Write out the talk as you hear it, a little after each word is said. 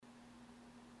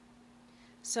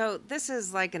So this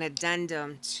is like an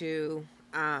addendum to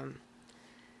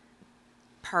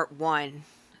part one.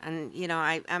 And,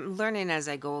 I'm learning as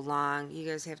I go along. You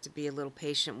guys have to be a little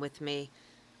patient with me,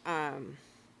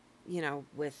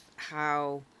 with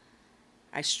how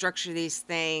I structure these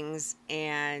things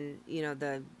and,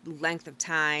 the length of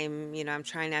time. I'm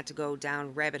trying not to go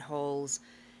down rabbit holes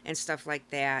and stuff like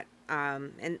that.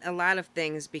 And a lot of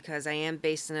things because I am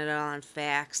basing it all on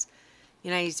facts. I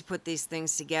need to put these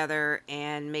things together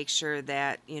and make sure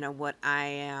that, what I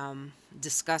am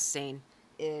discussing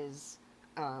is,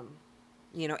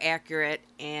 accurate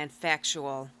and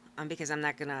factual, because I'm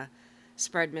not going to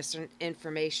spread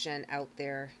misinformation out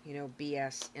there,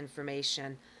 BS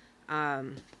information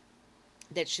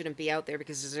that shouldn't be out there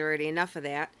because there's already enough of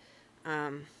that.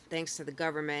 Thanks to the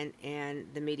government and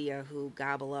the media who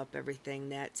gobble up everything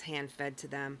that's hand fed to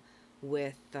them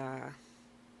with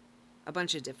a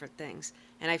bunch of different things.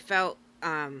 And I felt,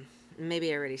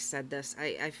 maybe I already said this,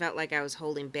 I felt like I was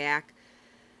holding back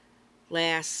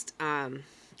last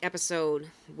episode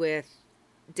with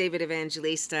David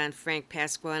Evangelista and Frank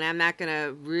Pasquale, and I'm not going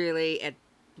to really,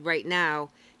 right now,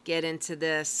 get into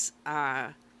this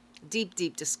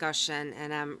deep discussion,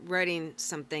 and I'm writing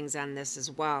some things on this as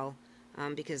well,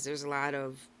 because there's a lot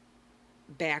of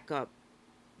backup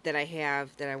that I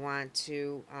have that I want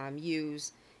to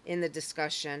use in the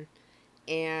discussion.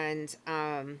 And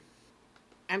I'm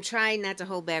trying not to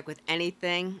hold back with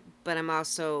anything, but I'm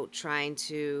also trying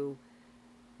to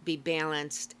be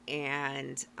balanced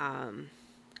and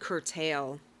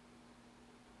curtail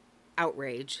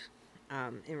outrage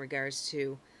in regards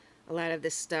to a lot of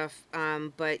this stuff.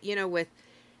 But, with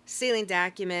sealing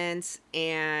documents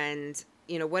and,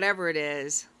 whatever it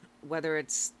is, whether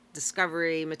it's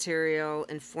discovery material,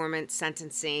 informant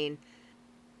sentencing,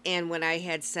 and when I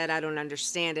had said I don't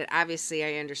understand it, obviously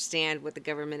I understand what the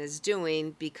government is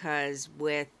doing because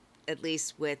at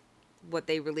least with what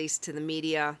they release to the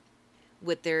media,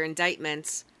 with their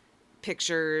indictments,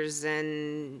 pictures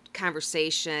and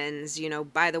conversations,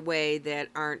 by the way, that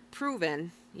aren't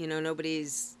proven,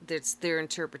 that's their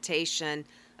interpretation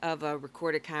of a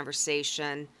recorded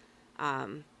conversation,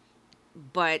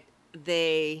 but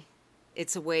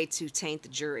it's a way to taint the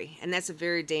jury. And that's a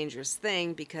very dangerous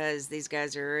thing because these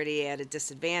guys are already at a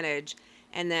disadvantage.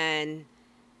 And then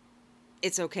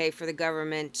it's okay for the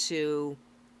government to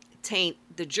taint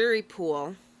the jury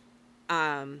pool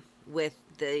with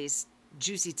these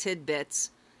juicy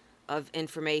tidbits of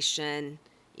information,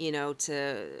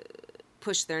 to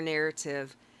push their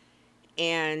narrative.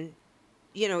 And,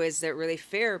 is that really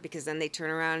fair? Because then they turn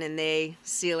around and they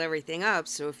seal everything up.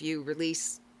 So if you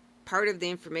release part of the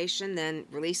information, then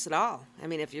release it all. I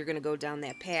mean, if you're going to go down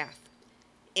that path.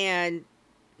 And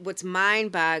what's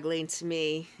mind-boggling to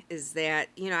me is that,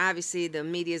 obviously the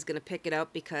media is going to pick it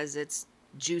up because it's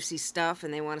juicy stuff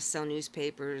and they want to sell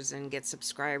newspapers and get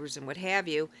subscribers and what have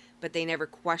you, but they never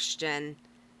question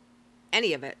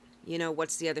any of it.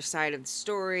 What's the other side of the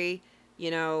story,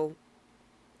 and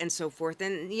so forth.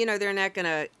 And, they're not going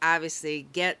to obviously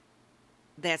get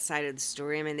that side of the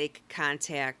story. I mean, they could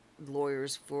contact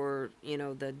lawyers for,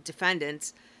 the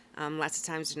defendants. Lots of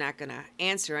times they're not going to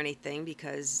answer anything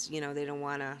because, they don't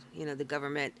want to, the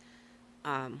government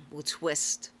will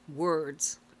twist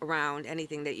words around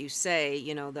anything that you say,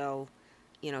 they'll,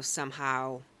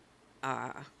 somehow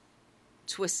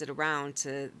twist it around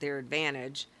to their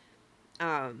advantage,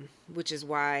 which is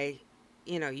why,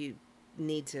 you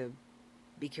need to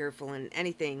be careful in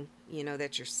anything,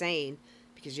 that you're saying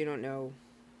because you don't know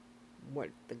what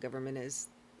the government is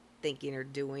thinking or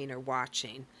doing or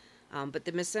watching. But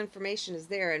the misinformation is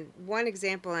there. And one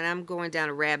example, and I'm going down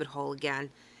a rabbit hole again,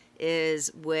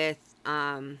 is with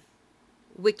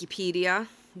Wikipedia,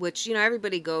 which,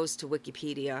 everybody goes to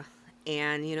Wikipedia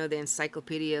and, the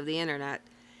encyclopedia of the internet.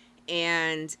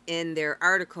 And in their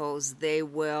articles, they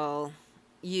will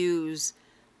use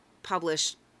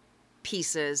published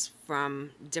pieces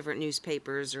from different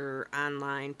newspapers or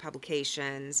online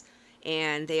publications.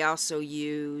 And they also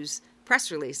use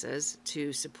press releases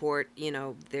to support,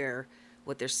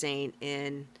 what they're saying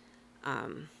in,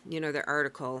 their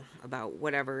article about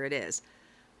whatever it is.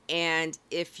 And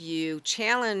if you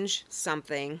challenge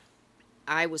something,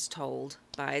 I was told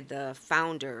by the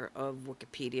founder of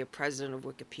Wikipedia, president of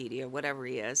Wikipedia, whatever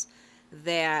he is,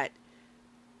 that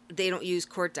they don't use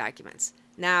court documents.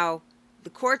 Now, the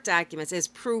court documents is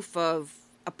proof of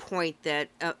a point that,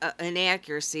 an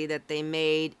accuracy that they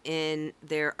made in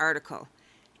their article.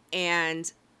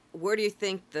 And where do you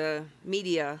think the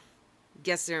media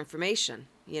gets their information?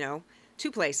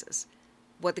 Two places.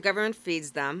 What the government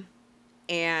feeds them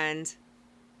and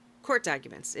court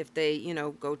documents if they,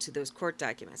 go to those court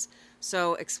documents.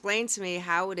 So explain to me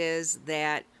how it is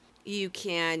that you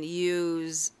can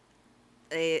use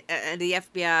the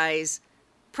FBI's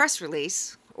press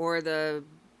release or the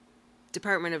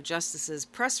Department of Justice's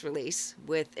press release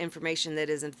with information that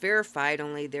isn't verified,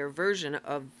 only their version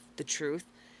of the truth,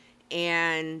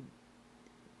 and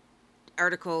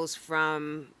articles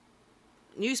from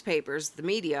newspapers, the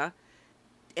media,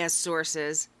 as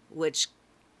sources, which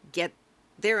get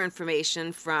their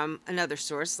information from another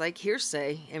source, like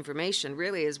hearsay information,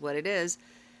 really is what it is.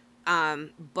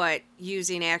 But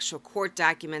using actual court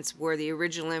documents where the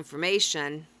original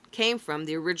information came from,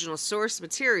 the original source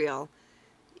material,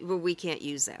 well, we can't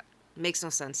use that. It makes no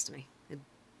sense to me.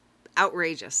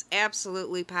 Outrageous.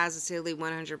 Absolutely, positively,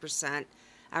 100%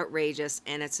 outrageous.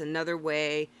 And it's another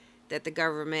way that the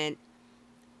government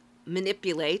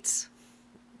manipulates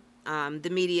the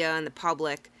media and the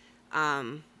public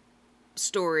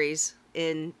stories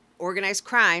in organized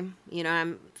crime.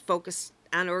 I'm focused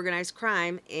on organized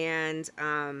crime, and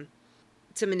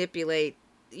to manipulate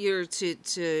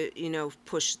to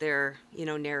push their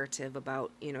narrative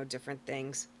about different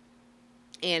things.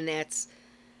 And that's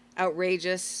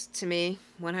outrageous to me,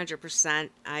 100%.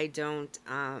 I don't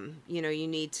you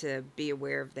need to be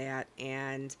aware of that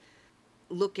and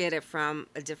look at it from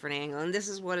a different angle. And this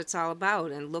is what it's all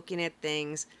about, and looking at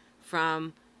things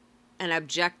from an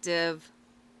objective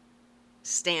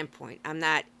standpoint. I'm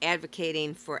not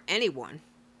advocating for anyone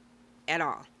at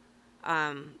all.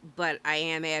 But I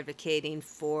am advocating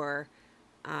for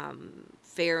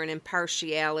fair and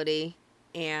impartiality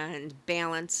and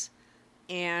balance,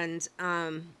 and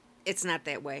it's not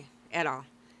that way at all.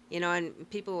 And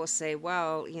people will say,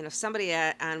 well, somebody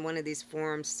on one of these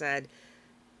forums said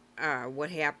what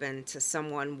happened to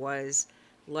someone was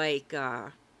like,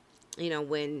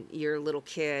 when you're a little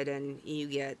kid and you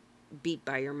get beat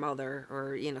by your mother,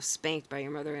 or, spanked by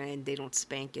your mother, and they don't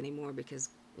spank anymore because,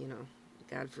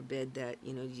 God forbid that,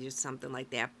 you do something like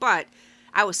that. But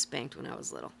I was spanked when I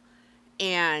was little.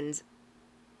 And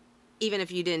even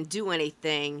if you didn't do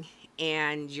anything,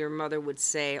 and your mother would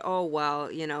say, oh,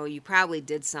 well, you probably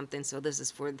did something, so this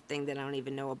is for the thing that I don't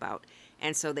even know about.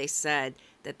 And so they said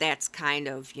that that's kind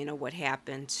of, what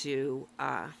happened to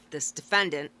this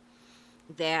defendant,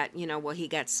 that, well, he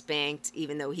got spanked,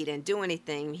 even though he didn't do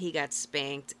anything, he got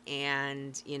spanked,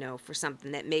 and, for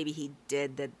something that maybe he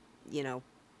did that,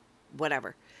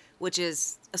 whatever, which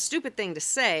is a stupid thing to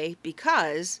say,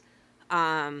 because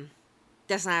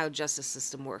that's not how the justice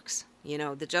system works.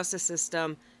 The justice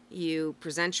system, you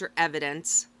present your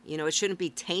evidence. It shouldn't be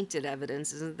tainted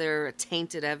evidence. Isn't there a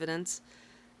tainted evidence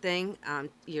thing?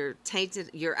 You're tainted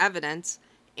your evidence,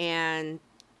 and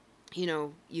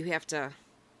you have to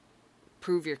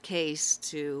prove your case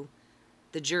to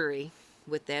the jury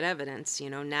with that evidence,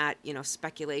 not,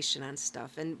 speculation on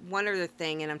stuff. And one other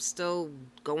thing, and I'm still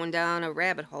going down a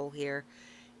rabbit hole here,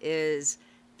 is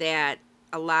that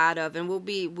a lot of, and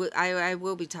I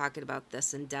will be talking about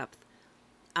this in depth,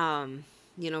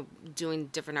 doing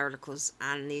different articles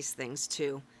on these things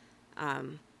too.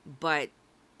 But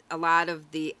a lot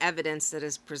of the evidence that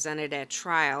is presented at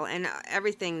trial, and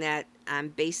everything that I'm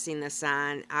basing this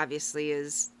on, obviously,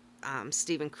 is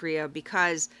Steven Crea,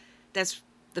 because that's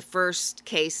the first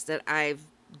case that I've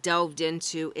delved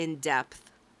into in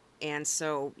depth. And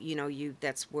so,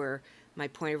 that's where my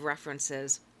point of reference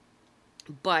is.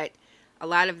 But a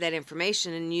lot of that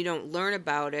information, and you don't learn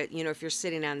about it, if you're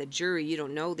sitting on the jury, you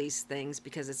don't know these things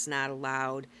because it's not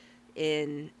allowed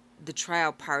in the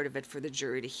trial part of it for the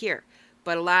jury to hear.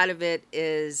 But a lot of it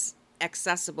is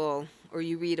accessible, or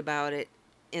you read about it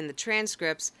in the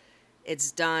transcripts. It's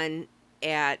done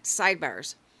at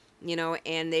sidebars,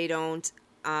 and they don't,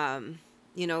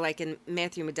 like in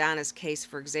Madonna's case,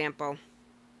 for example,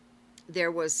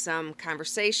 there was some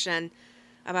conversation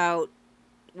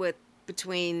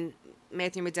between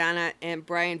Madonna and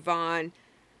Brian Vaughn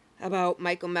about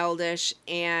Michael Meldish,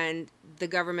 and the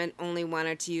government only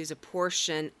wanted to use a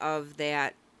portion of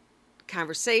that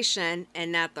conversation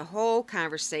and not the whole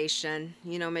conversation,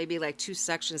 maybe like 2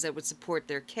 sections that would support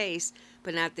their case,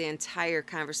 but not the entire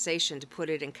conversation, to put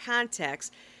it in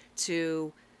context,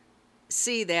 to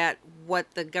see that what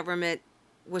the government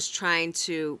was trying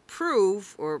to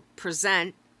prove or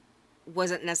present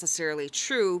wasn't necessarily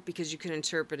true, because you can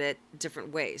interpret it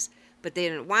different ways. But they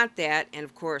didn't want that, and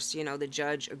of course, the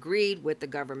judge agreed with the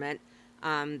government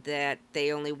that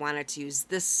they only wanted to use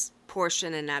this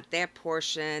portion and not that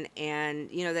portion, and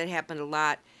that happened a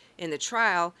lot in the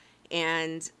trial.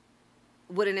 And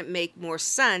wouldn't it make more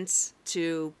sense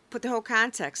to put the whole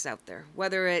context out there,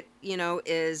 whether it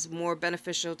is more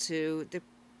beneficial to the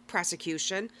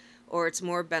prosecution or it's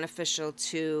more beneficial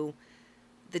to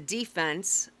the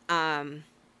defense,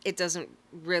 it doesn't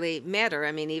really matter.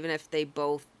 I mean, even if they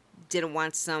both didn't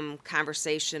want some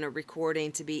conversation or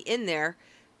recording to be in there,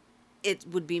 it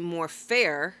would be more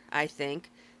fair, I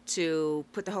think, to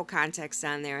put the whole context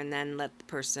on there and then let the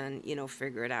person,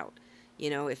 figure it out.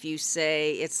 If you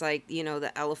say it's like,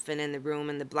 the elephant in the room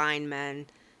and the blind men,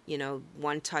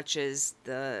 one touches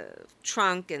the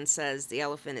trunk and says the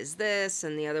elephant is this,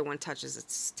 and the other one touches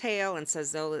its tail and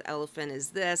says, oh, the elephant is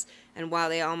this. And while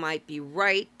they all might be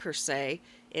right per se,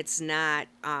 it's not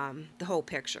the whole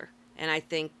picture. And I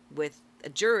think with a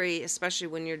jury, especially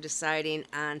when you're deciding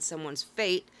on someone's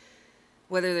fate,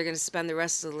 whether they're going to spend the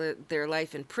rest of their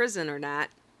life in prison or not,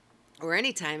 or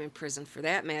any time in prison for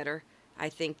that matter, I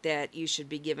think that you should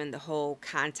be given the whole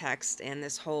context and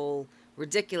this whole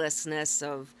ridiculousness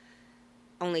of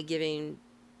only giving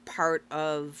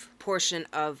portion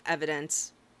of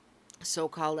evidence,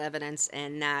 so-called evidence,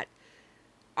 and not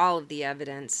all of the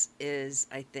evidence is,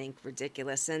 I think,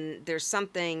 ridiculous. And there's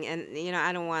something, and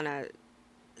I don't want to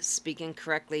speak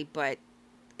incorrectly, but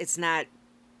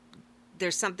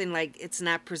there's something like it's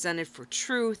not presented for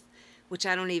truth, which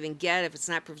I don't even get. If it's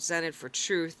not presented for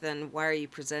truth, then why are you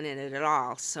presenting it at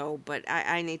all? So, but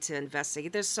I need to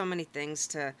investigate. There's so many things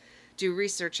to do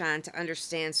research on to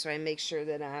understand, so I make sure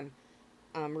that I'm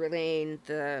relaying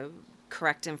the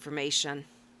correct information.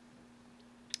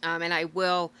 And I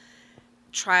will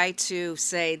try to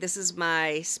say this is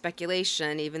my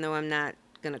speculation, even though I'm not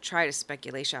going to try to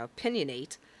speculate, I'll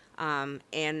opinionate. And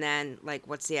then, like,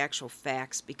 what's the actual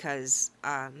facts? Because,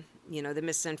 the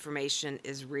misinformation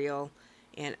is real,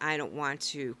 and I don't want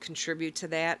to contribute to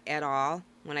that at all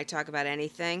when I talk about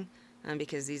anything,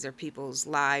 because these are people's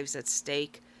lives at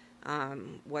stake,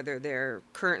 whether they're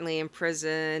currently in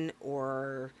prison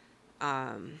or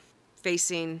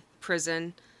facing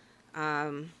prison,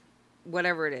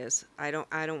 whatever it is. I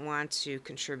don't want to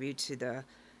contribute to the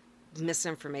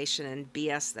misinformation and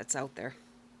BS that's out there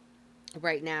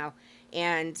right now.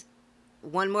 And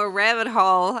one more rabbit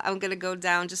hole I'm going to go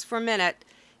down just for a minute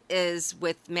is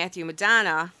with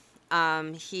Madonna.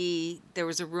 There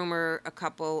was a rumor a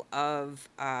couple of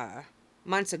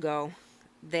months ago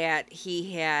that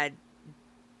he had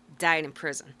died in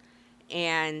prison,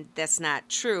 and that's not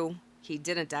true. He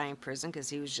didn't die in prison because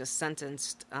he was just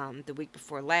sentenced the week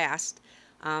before last.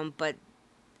 But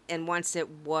once it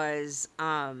was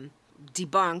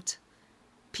debunked,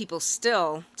 people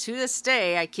still, to this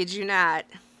day, I kid you not,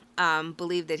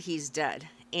 believe that he's dead.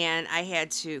 And I had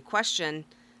to question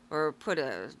or put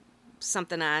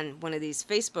something on one of these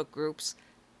Facebook groups.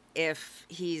 If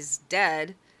he's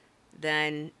dead,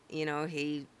 then,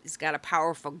 he's got a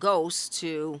powerful ghost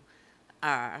to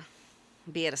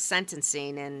be at a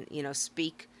sentencing and,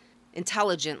 speak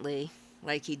intelligently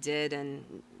like he did,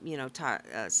 and,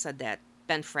 said that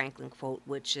Ben Franklin quote,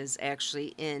 which is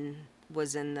actually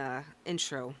was in the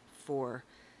intro for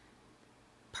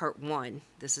part 1.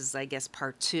 This is, I guess,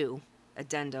 part 2,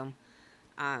 addendum.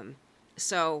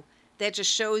 So that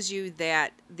just shows you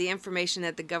that the information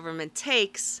that the government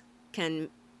takes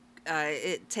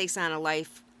it takes on a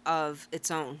life of its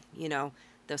own,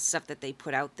 the stuff that they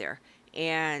put out there.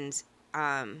 And,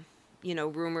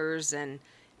 rumors and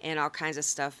all kinds of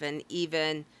stuff. And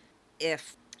even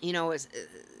if,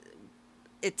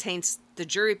 it taints the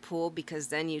jury pool, because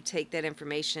then you take that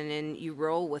information and you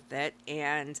roll with it,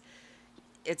 and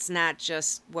it's not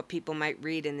just what people might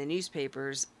read in the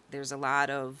newspapers. There's a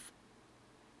lot of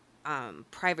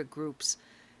private groups,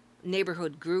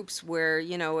 neighborhood groups, where,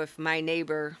 if my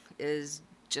neighbor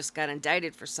just got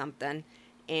indicted for something,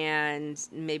 and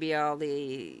maybe all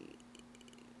the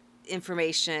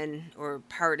information or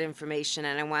part information,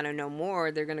 and I want to know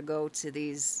more, they're going to go to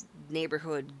these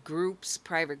neighborhood groups,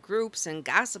 private groups, and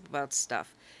gossip about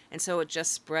stuff. And so it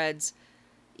just spreads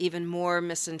even more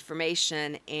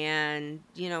misinformation. And,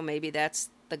 maybe that's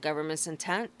the government's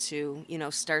intent to,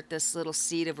 start this little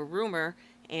seed of a rumor,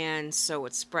 and so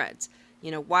it spreads.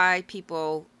 Why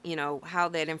people, how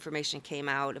that information came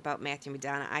out about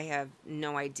Madonna, I have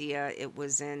no idea. It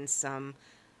was in some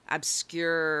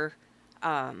obscure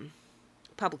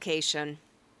publication,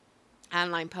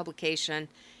 online publication,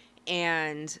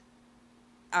 and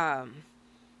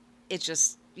it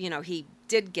just, he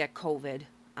did get COVID,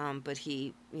 but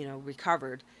he,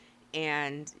 recovered,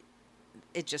 and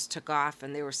it just took off.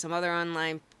 And there were some other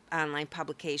online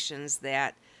publications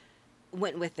that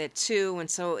went with it too, and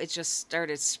so it just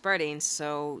started spreading.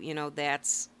 So,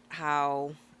 that's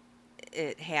how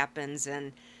it happens.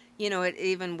 And, it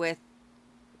even with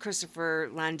Christopher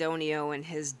Landonio and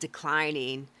his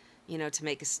declining, to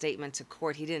make a statement to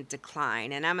court. He didn't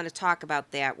decline. And I'm going to talk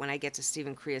about that when I get to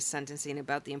Steven Crea's sentencing,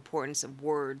 about the importance of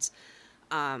words,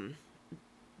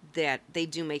 that they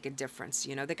do make a difference.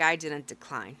 The guy didn't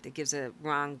decline. That gives a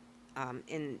wrong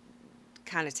in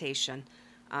connotation.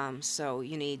 So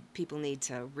people need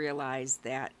to realize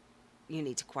that you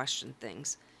need to question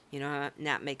things,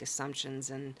 not make assumptions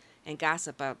and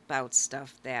gossip about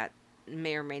stuff that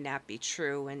may or may not be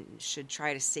true, and should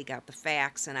try to seek out the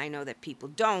facts. And I know that people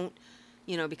don't,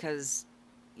 because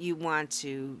you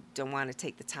don't want to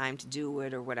take the time to do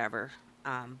it or whatever.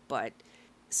 But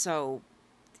so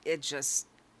it just,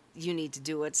 you need to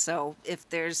do it. So if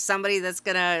there's somebody that's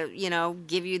gonna,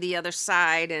 give you the other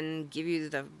side and give you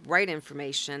the right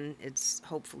information, it's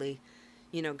hopefully,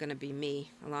 gonna be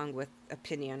me, along with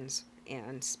opinions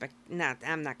and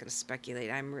I'm not gonna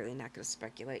speculate. I'm really not gonna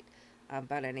speculate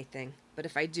about anything. But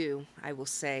if I do, I will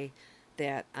say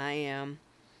that I am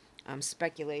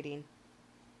speculating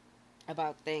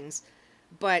about things.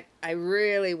 But I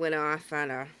really went off on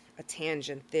a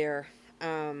tangent there,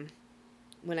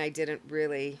 when I didn't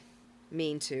really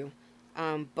mean to.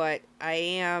 But I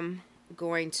am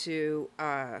going to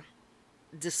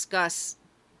discuss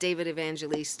David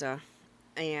Evangelista,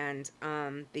 and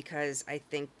because I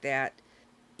think that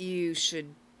you should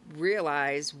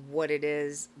realize what it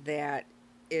is that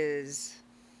is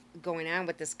going on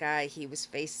with this guy. He was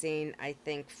facing, I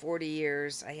think, 40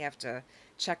 years. I have to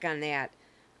check on that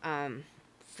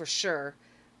for sure.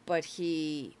 But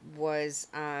he was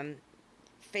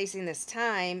facing this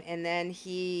time, and then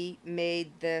he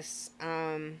made this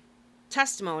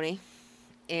testimony,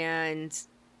 and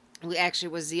we actually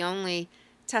was the only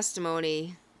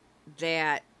testimony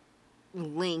that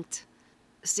linked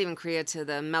Steven Crea to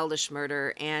the Meldish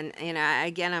murder. And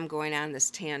again, I'm going on this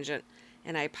tangent,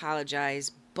 and I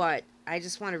apologize, but I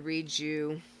just want to read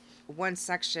you one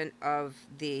section of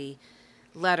the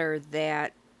letter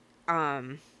that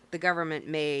the government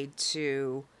made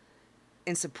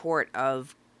in support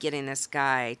of getting this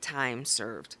guy time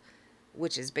served,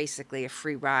 which is basically a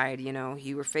free ride.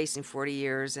 You were facing 40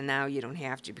 years, and now you don't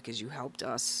have to, because you helped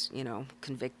us,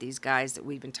 convict these guys that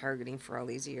we've been targeting for all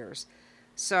these years.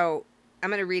 So I'm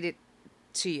going to read it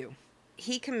to you.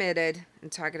 He committed,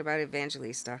 and talking about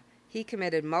Evangelista, he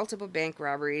committed multiple bank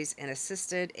robberies and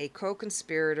assisted a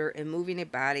co-conspirator in moving a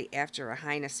body after a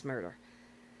heinous murder.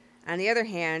 On the other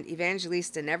hand,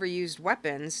 Evangelista never used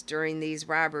weapons during these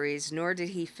robberies, nor did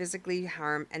he physically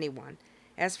harm anyone.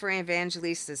 As for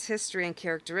Evangelista's history and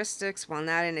characteristics, while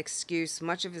not an excuse,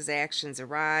 much of his actions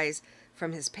arise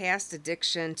from his past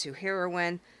addiction to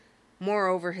heroin.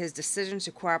 Moreover, his decision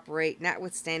to cooperate,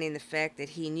 notwithstanding the fact that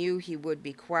he knew he would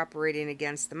be cooperating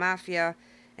against the mafia,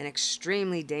 an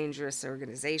extremely dangerous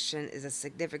organization, is a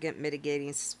significant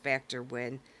mitigating factor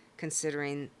when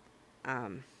considering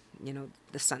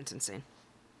the sentencing.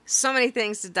 So many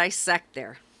things to dissect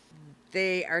there.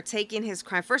 They are taking his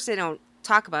crime. First, they don't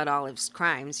talk about all of his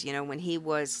crimes. When he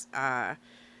was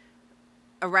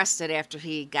arrested after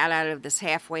he got out of this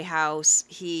halfway house,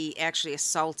 he actually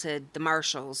assaulted the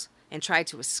marshals and tried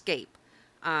to escape.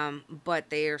 But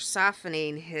they are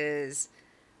softening his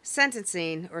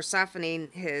sentencing, or softening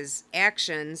his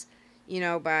actions,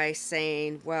 by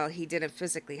saying, well, he didn't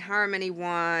physically harm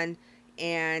anyone,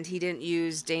 and he didn't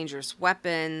use dangerous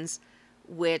weapons,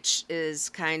 which is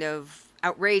kind of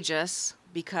outrageous,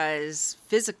 because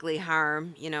physically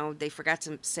harm, they forgot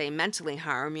to say mentally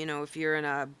harm. If you're in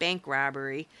a bank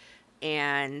robbery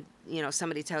and,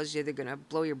 somebody tells you they're going to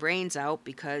blow your brains out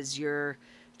because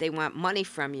they want money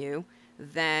from you,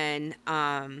 then,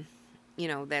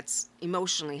 that's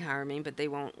emotionally harming, but they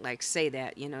won't say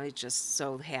that. It just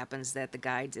so happens that the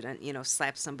guy didn't,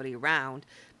 slap somebody around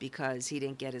because he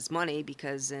didn't get his money,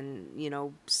 because in,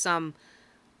 some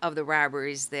of the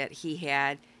robberies that he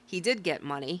had, he did get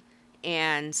money,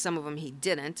 and some of them he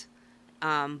didn't.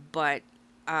 But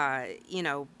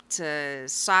to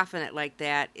soften it like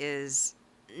that is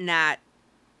not,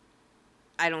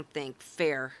 I don't think,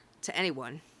 fair to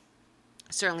anyone.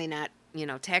 Certainly not,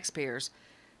 taxpayers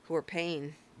who are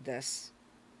paying this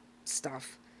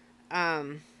stuff.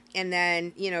 And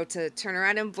then, to turn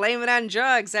around and blame it on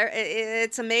drugs.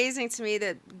 It's amazing to me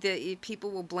that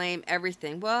people will blame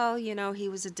everything. Well, he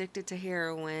was addicted to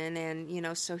heroin,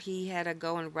 and, so he had to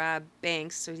go and rob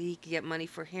banks so he could get money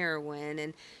for heroin.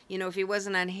 And, if he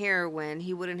wasn't on heroin,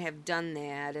 he wouldn't have done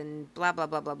that, and blah, blah,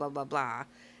 blah, blah, blah, blah, blah.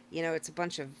 It's a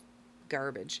bunch of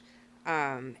garbage.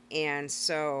 And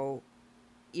so,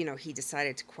 he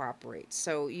decided to cooperate.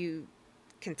 So you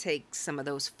can take some of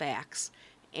those facts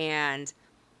and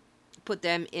put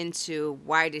them into,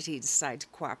 why did he decide to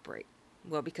cooperate?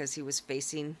 Well, because he was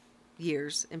facing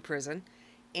years in prison,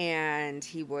 and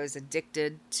he was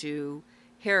addicted to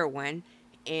heroin.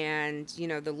 And,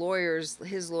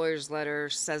 his lawyer's letter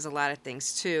says a lot of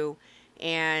things too.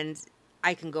 And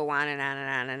I can go on and on and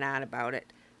on and on about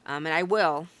it. And I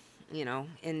will,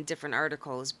 in different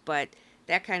articles. But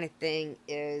that kind of thing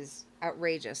is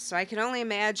outrageous. So I can only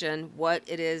imagine what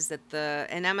it is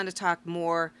and I'm going to talk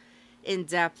more in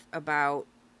depth about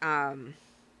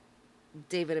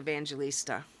David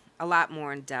Evangelista, a lot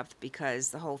more in depth, because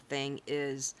the whole thing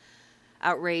is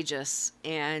outrageous.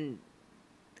 And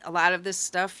a lot of this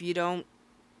stuff, you don't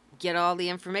get all the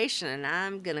information, and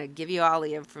I'm going to give you all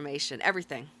the information,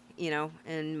 everything,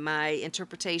 and my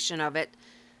interpretation of it.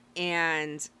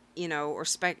 And,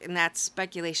 and that's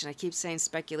speculation. I keep saying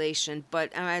speculation,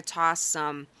 but I'm going to toss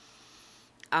some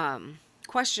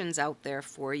questions out there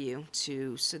for you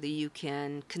so that you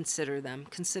can consider them.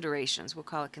 Considerations. We'll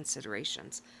call it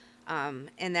considerations. And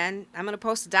then I'm going to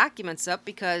post the documents up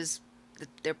because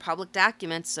they're public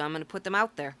documents, so I'm going to put them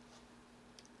out there.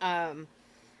 I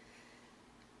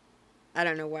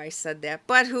don't know why I said that,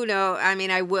 but who knows? I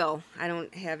mean, I will. I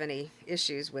don't have any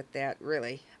issues with that,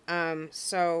 really.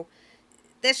 So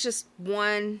that's just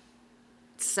one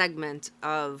segment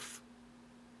of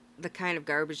the kind of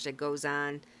garbage that goes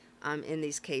on in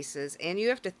these cases. And you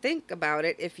have to think about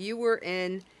it if you were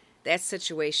in that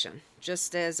situation,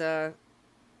 just as a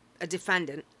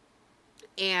defendant,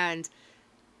 and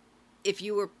if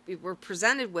you were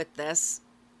presented with this,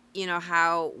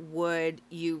 how would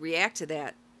you react to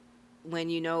that when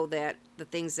you know that the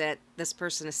things that this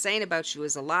person is saying about you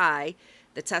is a lie,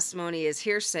 the testimony is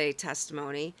hearsay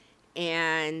testimony,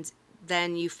 and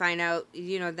then you find out,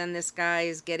 then this guy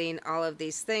is getting all of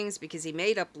these things because he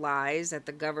made up lies at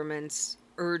the government's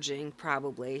urging,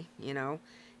 probably,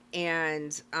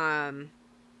 and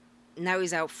now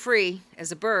he's out free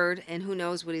as a bird, and who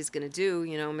knows what he's going to do,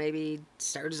 maybe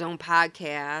start his own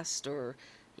podcast or,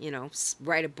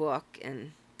 write a book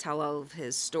and tell all of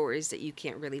his stories that you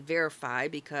can't really verify,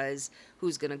 because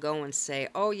who's going to go and say,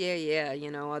 oh, yeah,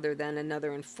 other than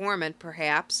another informant,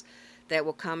 perhaps, that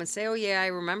will come and say, oh, yeah, I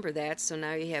remember that. So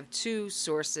now you have two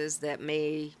sources that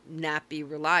may not be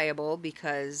reliable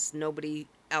because nobody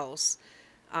else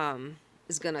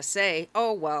is going to say,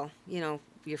 oh, well,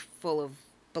 you're full of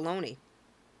baloney.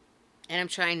 And I'm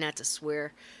trying not to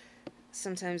swear.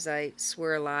 Sometimes I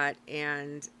swear a lot,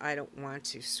 and I don't want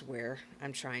to swear.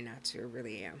 I'm trying not to. I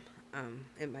really am.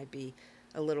 It might be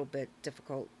a little bit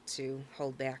difficult to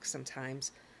hold back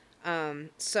sometimes.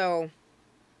 So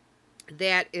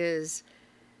that is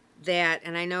that.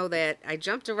 And I know that I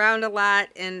jumped around a lot,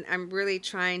 and I'm really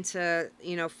trying to,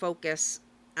 focus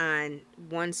on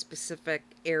one specific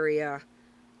area,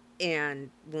 and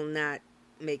will not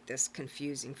make this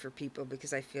confusing for people,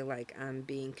 because I feel like I'm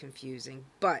being confusing.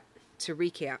 But to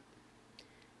recap,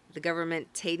 the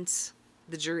government taints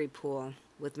the jury pool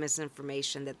with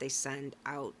misinformation that they send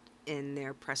out in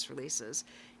their press releases.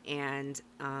 And,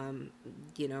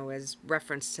 as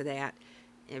reference to that,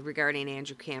 regarding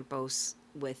Andrew Campos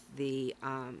with the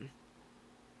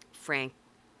Frank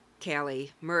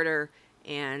Crea murder,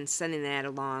 and sending that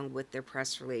along with their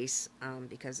press release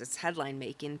because it's headline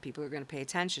making, people are going to pay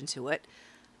attention to it.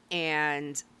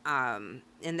 And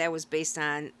that was based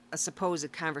on a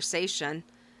supposed conversation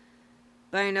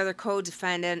by another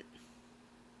co-defendant,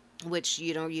 which,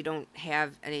 you don't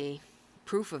have any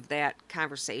proof of that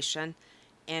conversation.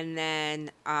 And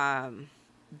then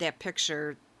that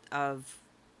picture of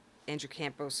Andrew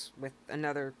Campos with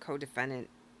another co-defendant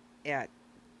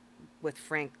with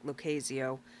Frank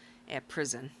Lucchesio at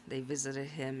prison. They visited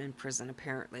him in prison,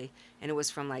 apparently. And it was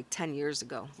from like 10 years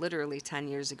ago, literally 10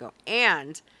 years ago.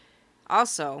 And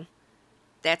also,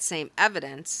 that same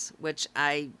evidence, which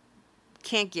I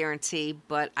can't guarantee,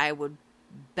 but I would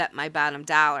bet my bottom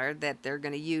dollar that they're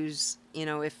going to use,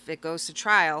 if it goes to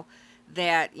trial,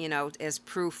 that, as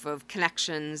proof of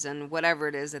connections and whatever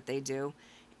it is that they do,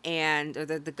 and or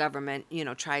that the government,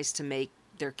 tries to make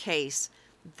their case,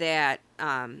 that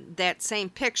that same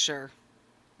picture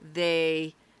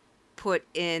they put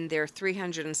in their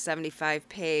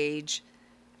 375-page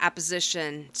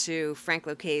opposition to Frank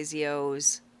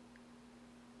Lucchesio's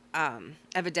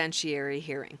evidentiary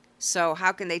hearing. So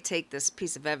how can they take this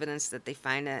piece of evidence that they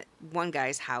find at one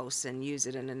guy's house and use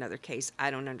it in another case?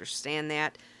 I don't understand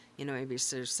that. Maybe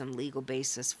there's some legal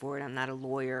basis for it. I'm not a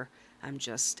lawyer. I'm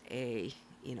just a,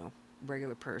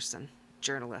 regular person,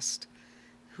 journalist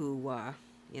who,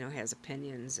 has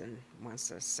opinions and wants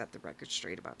to set the record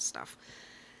straight about stuff.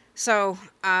 So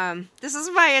this is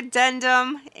my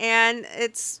addendum, and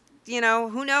it's,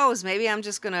 who knows? Maybe I'm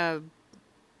just going to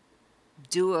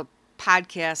do a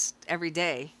podcast every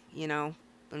day, and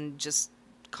just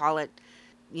call it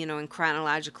in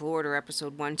chronological order,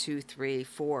 episode 1, 2, 3,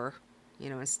 4,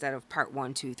 instead of part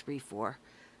 1, 2, 3, 4.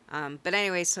 But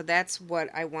anyway, so that's what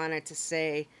I wanted to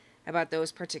say about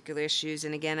those particular issues.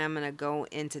 And again, I'm going to go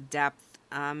into depth,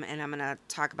 and I'm going to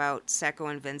talk about Sacco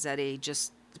and Vanzetti,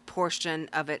 just the portion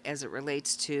of it as it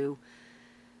relates to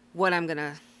what I'm going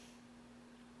to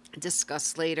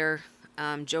discuss later.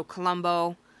 Joe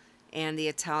Colombo and the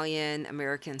Italian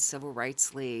American Civil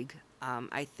Rights League.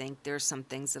 I think there's some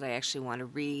things that I actually want to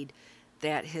read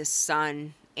that his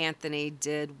son Anthony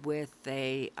did with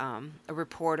a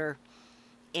reporter,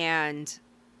 and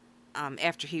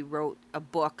after he wrote a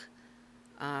book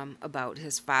about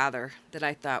his father that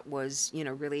I thought was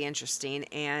really interesting,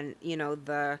 and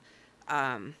the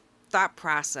thought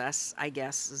process, I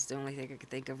guess, is the only thing I could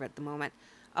think of at the moment,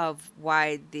 of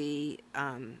why the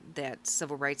that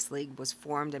Civil Rights League was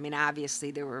formed. I mean,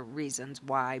 obviously there were reasons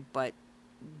why, but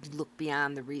look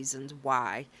beyond the reasons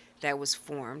why that was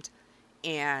formed.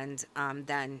 And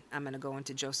then I'm going to go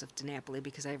into Joseph DiNapoli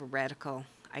because I have a radical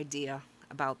idea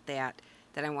about that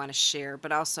I want to share,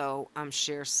 but also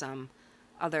share some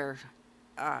other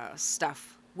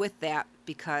stuff with that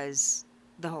because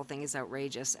the whole thing is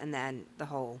outrageous. And then the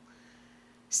whole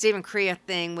Steven Crea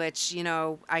thing, which,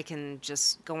 I can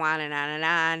just go on and on and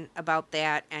on about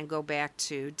that and go back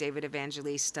to David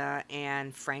Evangelista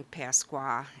and Frank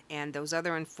Pasqua and those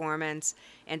other informants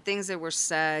and things that were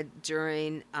said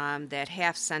during that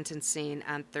half sentencing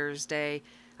on Thursday.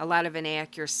 A lot of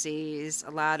inaccuracies,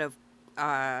 a lot of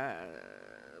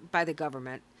by the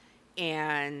government.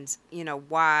 And,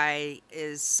 why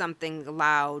is some things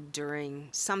allowed during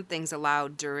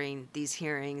these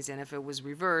hearings, and if it was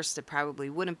reversed, it probably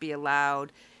wouldn't be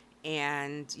allowed.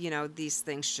 And, these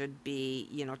things should be,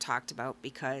 talked about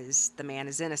because the man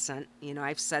is innocent.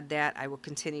 I've said that. I will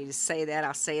continue to say that.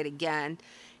 I'll say it again.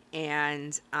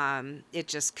 And it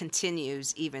just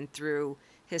continues even through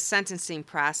his sentencing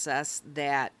process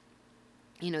that,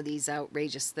 these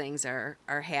outrageous things are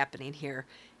happening here.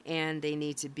 And they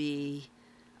need to be,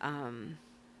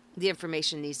 the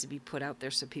information needs to be put out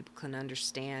there so people can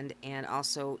understand. And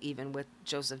also even with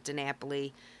Joseph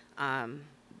DiNapoli,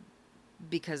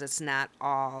 because it's not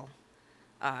all,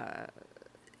 the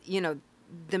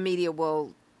media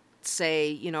will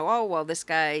say, oh, well, this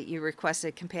guy, you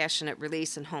requested compassionate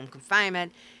release and home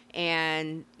confinement,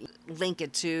 and link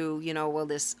it to, well,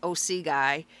 this OC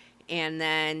guy, and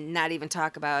then not even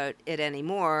talk about it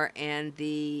anymore, and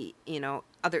the,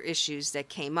 other issues that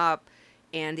came up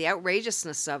and the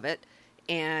outrageousness of it,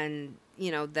 and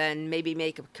then maybe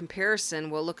make a comparison.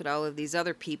 Well, look at all of these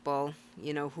other people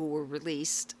who were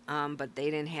released, but they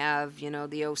didn't have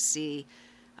the OC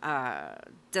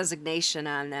designation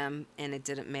on them, and it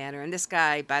didn't matter. And this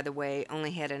guy, by the way,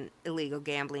 only had an illegal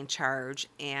gambling charge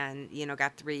and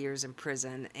got 3 years in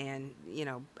prison. And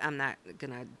I'm not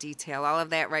gonna detail all of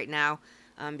that right now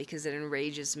because it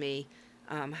enrages me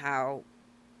how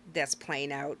that's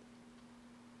playing out.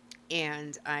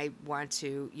 And I want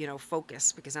to,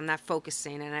 focus because I'm not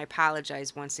focusing, and I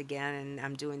apologize once again, and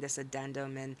I'm doing this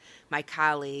addendum. And my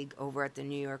colleague over at the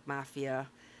New York Mafia,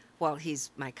 well,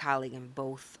 he's my colleague in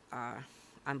both,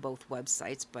 on both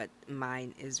websites, but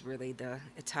mine is really the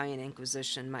Italian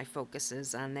Inquisition. My focus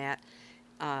is on that,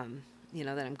 that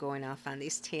I'm going off on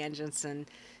these tangents and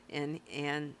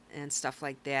stuff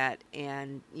like that.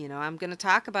 And, I'm going to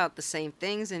talk about the same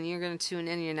things, and you're going to tune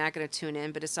in, you're not going to tune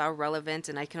in, but it's all relevant,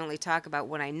 and I can only talk about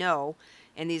what I know,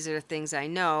 and these are the things I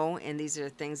know, and these are the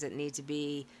things that need to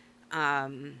be,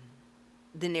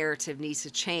 the narrative needs to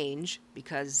change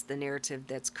because the narrative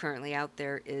that's currently out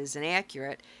there is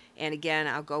inaccurate. And again,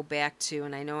 I'll go back to,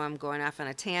 and I know I'm going off on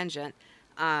a tangent,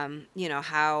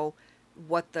 how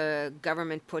what the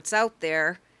government puts out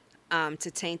there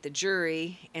to taint the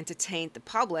jury and to taint the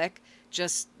public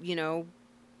just,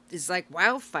 is like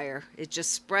wildfire. It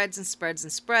just spreads and spreads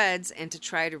and spreads, and to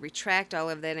try to retract all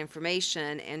of that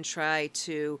information and try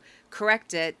to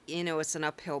correct it, it's an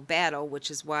uphill battle,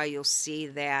 which is why you'll see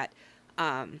that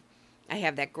I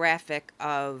have that graphic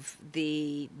of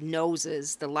the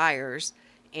noses, the liars,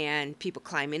 and people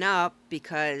climbing up,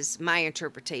 because my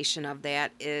interpretation of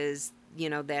that is,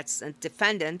 that's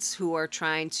defendants who are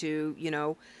trying to,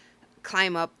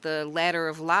 climb up the ladder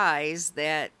of lies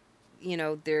that,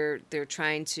 they're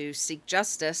trying to seek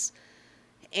justice,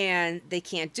 and they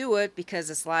can't do it because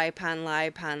it's lie upon lie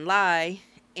upon lie.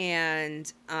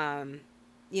 And,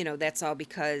 that's all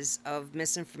because of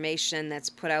misinformation that's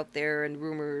put out there and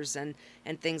rumors and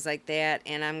things like that.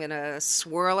 And I'm going to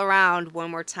swirl around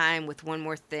one more time with one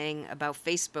more thing about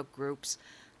Facebook groups.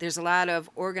 There's a lot of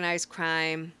organized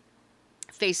crime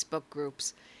Facebook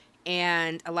groups,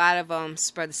 and a lot of them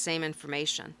spread the same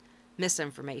information.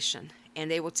 misinformation.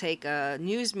 And they will take a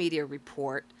news media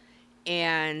report,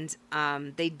 and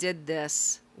they did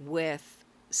this with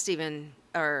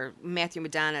Matthew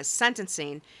Madonna's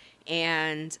sentencing.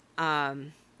 And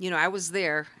I was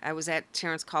there. I was at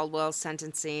Terrence Caldwell's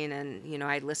sentencing, and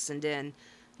I listened in.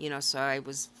 So I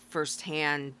was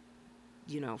firsthand,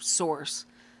 source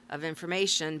of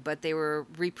information. But they were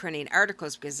reprinting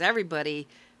articles because everybody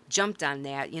jumped on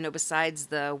that. Besides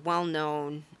the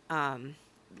well-known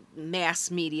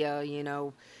mass media,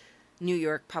 New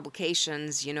York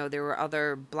publications, there were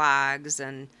other blogs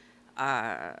and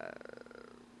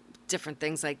different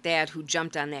things like that who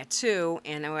jumped on that too.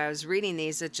 And when I was reading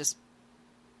these, it just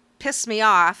pissed me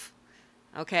off.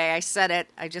 Okay, I said it.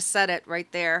 I just said it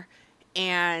right there.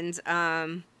 And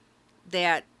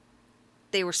that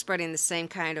they were spreading the same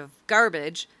kind of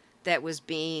garbage that was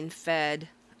being fed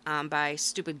by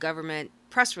stupid government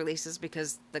press releases,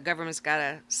 because the government's got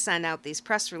to send out these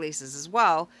press releases as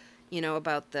well,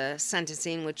 about the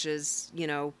sentencing, which is,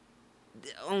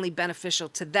 only beneficial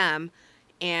to them.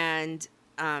 And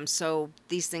so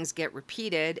these things get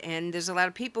repeated, and there's a lot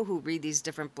of people who read these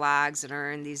different blogs and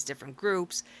are in these different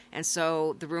groups, and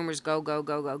so the rumors go, go,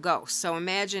 go, go, go. So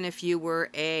imagine if you were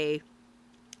a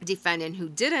defendant who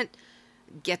didn't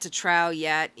get to trial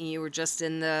yet, and you were just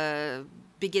in the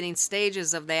beginning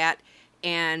stages of that,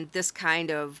 and this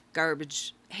kind of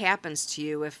garbage happens to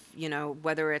you, if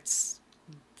whether it's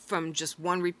from just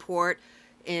one report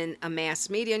in a mass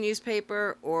media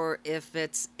newspaper, or if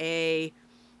it's a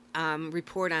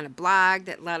report on a blog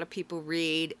that a lot of people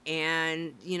read,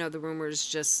 and the rumors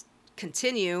just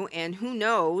continue. And who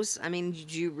knows, I mean,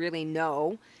 do you really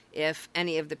know if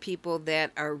any of the people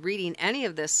that are reading any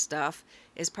of this stuff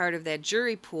is part of that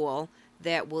jury pool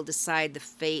that will decide the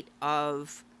fate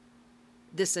of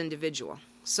this individual?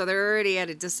 So they're already at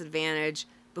a disadvantage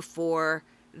before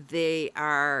they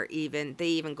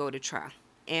even go to trial.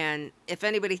 And if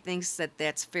anybody thinks that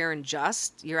that's fair and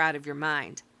just, you're out of your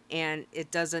mind. And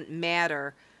it doesn't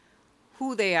matter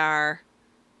who they are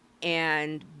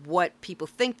and what people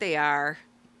think they are.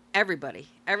 Everybody,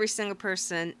 every single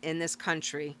person in this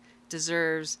country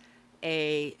deserves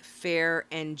a fair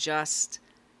and just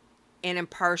and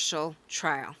impartial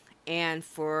trial. And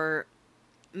for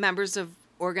members of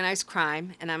organized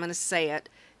crime, and I'm going to say it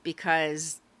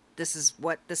because this is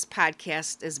what this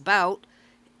podcast is about,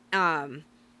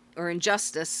 or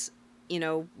injustice,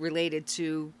 related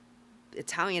to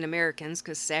Italian Americans,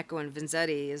 because Sacco and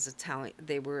Vanzetti is Italian.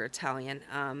 They were Italian,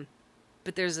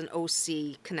 but there's an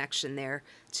OC connection there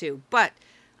too. But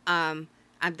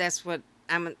that's what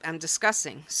I'm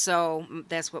discussing. So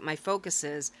that's what my focus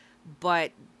is.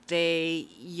 But they're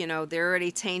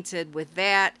already tainted with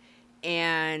that,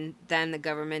 and then the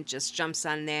government just jumps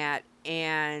on that,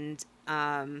 and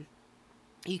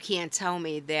you can't tell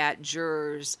me that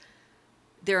jurors,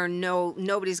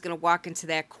 nobody's going to walk into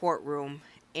that courtroom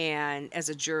and as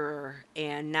a juror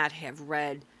and not have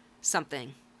read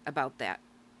something about that,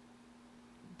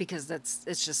 because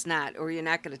it's just not. Or you're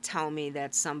not going to tell me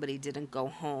that somebody didn't go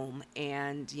home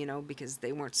and because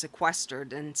they weren't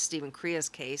sequestered. In Steven Crea's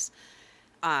case,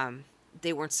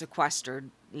 they weren't sequestered,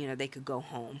 they could go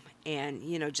home.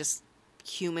 And just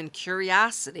human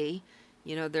curiosity,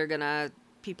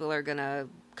 people are gonna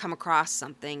come across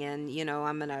something, and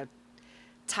I'm gonna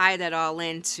tie that all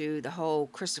into the whole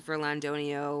Christopher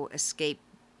Londonio escape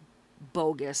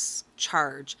bogus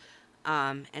charge,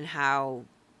 and how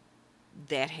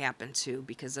that happened too,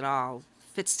 because it all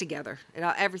fits together.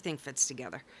 Everything fits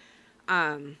together.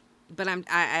 But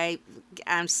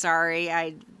I'm sorry.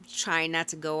 I try not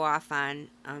to go off on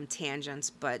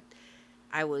tangents, but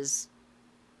I was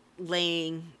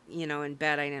laying in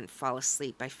bed. I didn't fall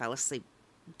asleep. I fell asleep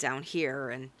down here,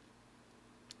 and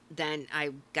then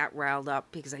I got riled up,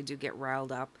 because I do get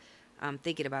riled up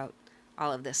thinking about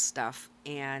all of this stuff.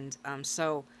 And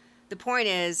so the point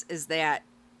is that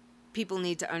people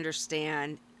need to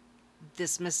understand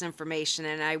this misinformation,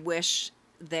 and I wish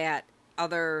that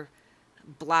other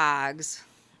blogs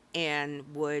and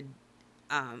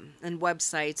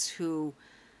websites who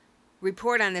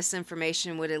report on this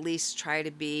information would at least try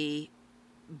to be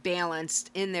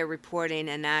balanced in their reporting,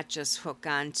 and not just hook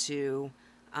on to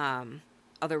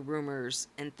other rumors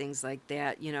and things like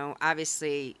that.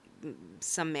 Obviously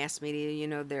some mass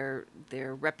media,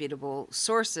 they're reputable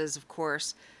sources, of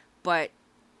course, but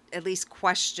at least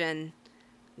question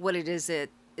what it is that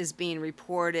is being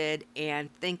reported, and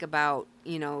think about,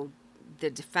 the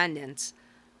defendants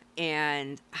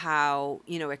and how,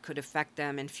 it could affect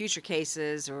them in future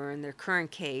cases or in their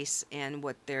current case, and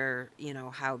what they're,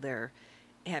 how they're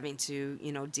having to,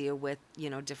 deal with,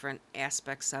 different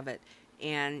aspects of it.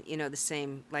 And, the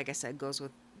same, like I said, goes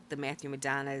with the Matthew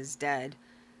Madonna is dead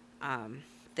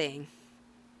thing.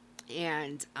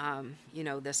 And,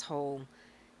 this whole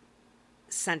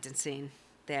sentencing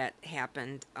that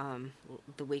happened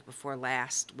the week before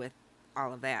last with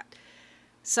all of that.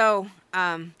 So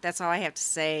that's all I have to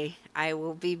say. I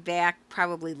will be back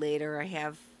probably later. I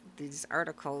have these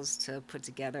articles to put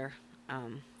together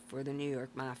for the New York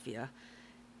Mafia.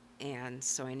 And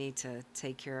so I need to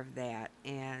take care of that.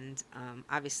 And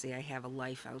obviously, I have a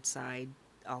life outside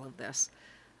all of this.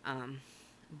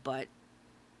 But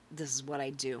this is what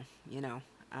I do.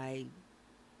 I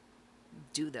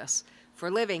do this for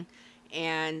a living.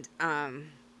 And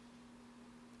I'm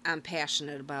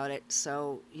passionate about it.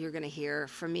 So you're going to hear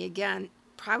from me again,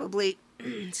 probably,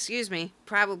 excuse me,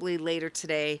 probably later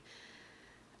today.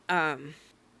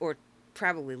 Or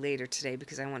probably later today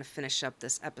because I want to finish up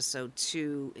this episode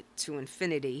to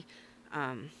infinity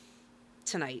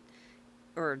tonight,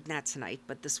 or not tonight,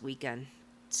 but this weekend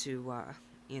to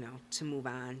to move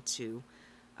on to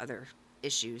other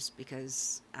issues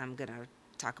because I'm gonna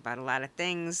talk about a lot of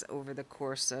things over the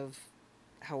course of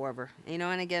however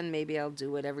and again maybe I'll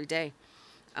do it every day.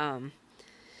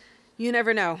 You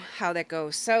never know how that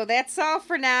goes. So that's all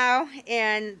for now,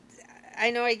 and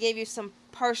I know I gave you some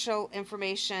partial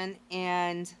information,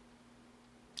 and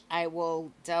I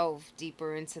will delve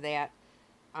deeper into that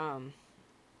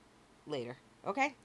later. Okay?